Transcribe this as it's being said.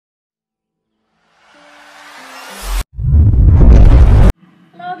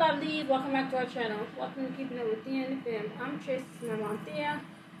Oldies, welcome back to our channel. Welcome to Keeping It with Thea and the Fam. I'm Trish, this is my mom Thea,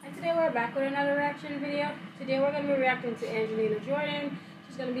 and today we're back with another reaction video. Today we're going to be reacting to Angelina Jordan.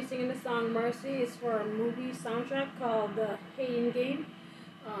 She's going to be singing the song Mercy. It's for a movie soundtrack called The Hating Game.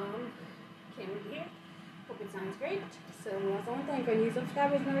 Can't wait to hear. Hope it sounds great. So as I want to thank our new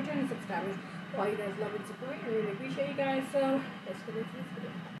subscribers and our returning subscribers for all you guys love and support. I really appreciate you guys. So let's get into this video.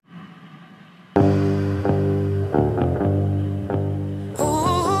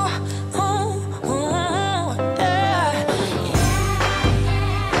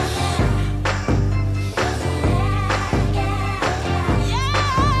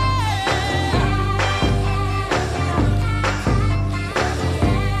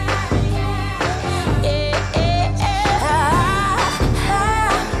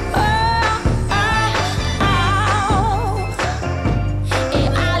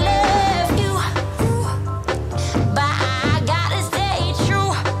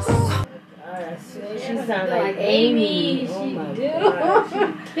 Sound like Amy. Oh she my do. God.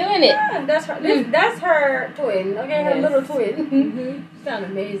 She's killing it. Yeah, that's her twin. Okay, her little twin. She sound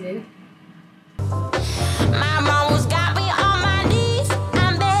amazing. My mom was got me on my knees.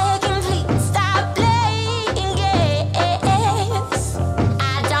 I'm begging, please stop playing games.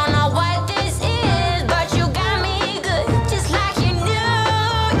 I don't know what this is, but you got me good, just like you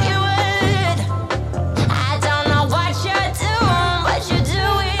knew you would. I don't know what you're doing, but you're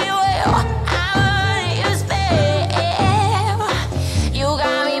doing well.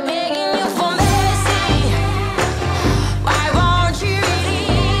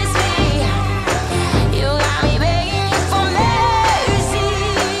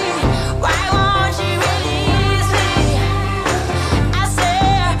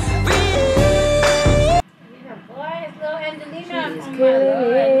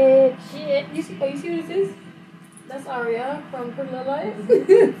 Good. Shit. You see what this is? That's Aria from Pretty Little Lies.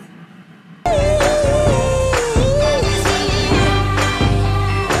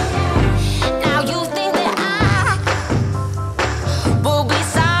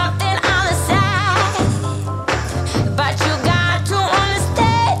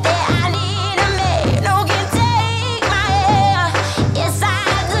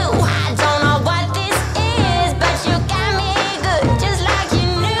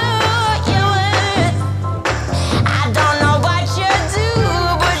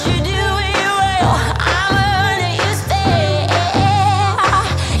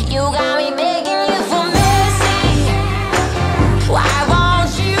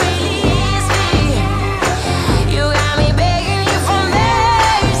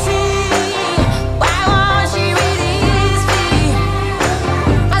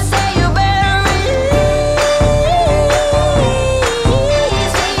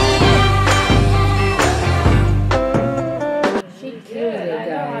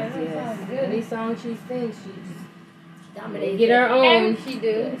 Any song she sings, she just dominates. Get her own. She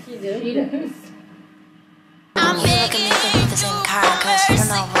do. She does. I'm begging you this in car because you don't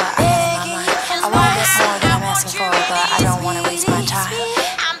know what I have in my mind. I want a bit more than I'm asking for, but I don't want to waste my time.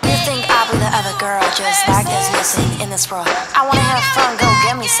 You think I'll be the other girl just like there's missing in this world. I want to have fun, go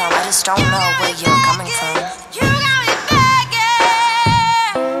get me some. I just don't know where you're coming from. You got me begging,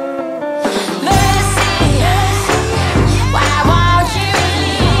 mercy. Why won't you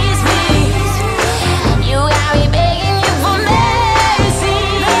release me? You got me begging you for mercy.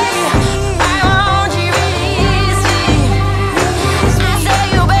 Why won't you release me? I say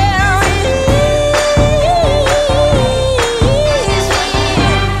you better release me.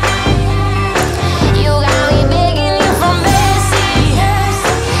 You got me begging you for mercy.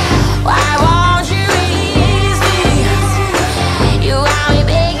 Why won't you release me? You got me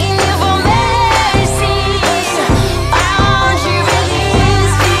begging you for mercy. Why won't you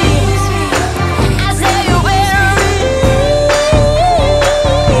release me? I say you better release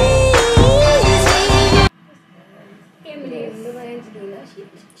me. Little Angelina.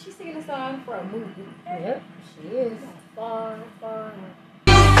 She's singing a song for a movie. Yep, she is. Far.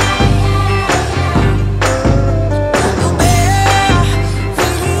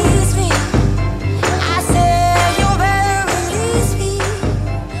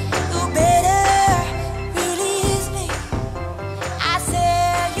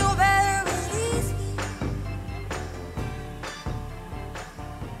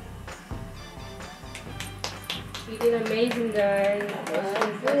 She did amazing, guys.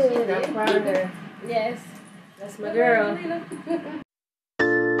 She's good. I'm proud of her. Yes. That's my girl.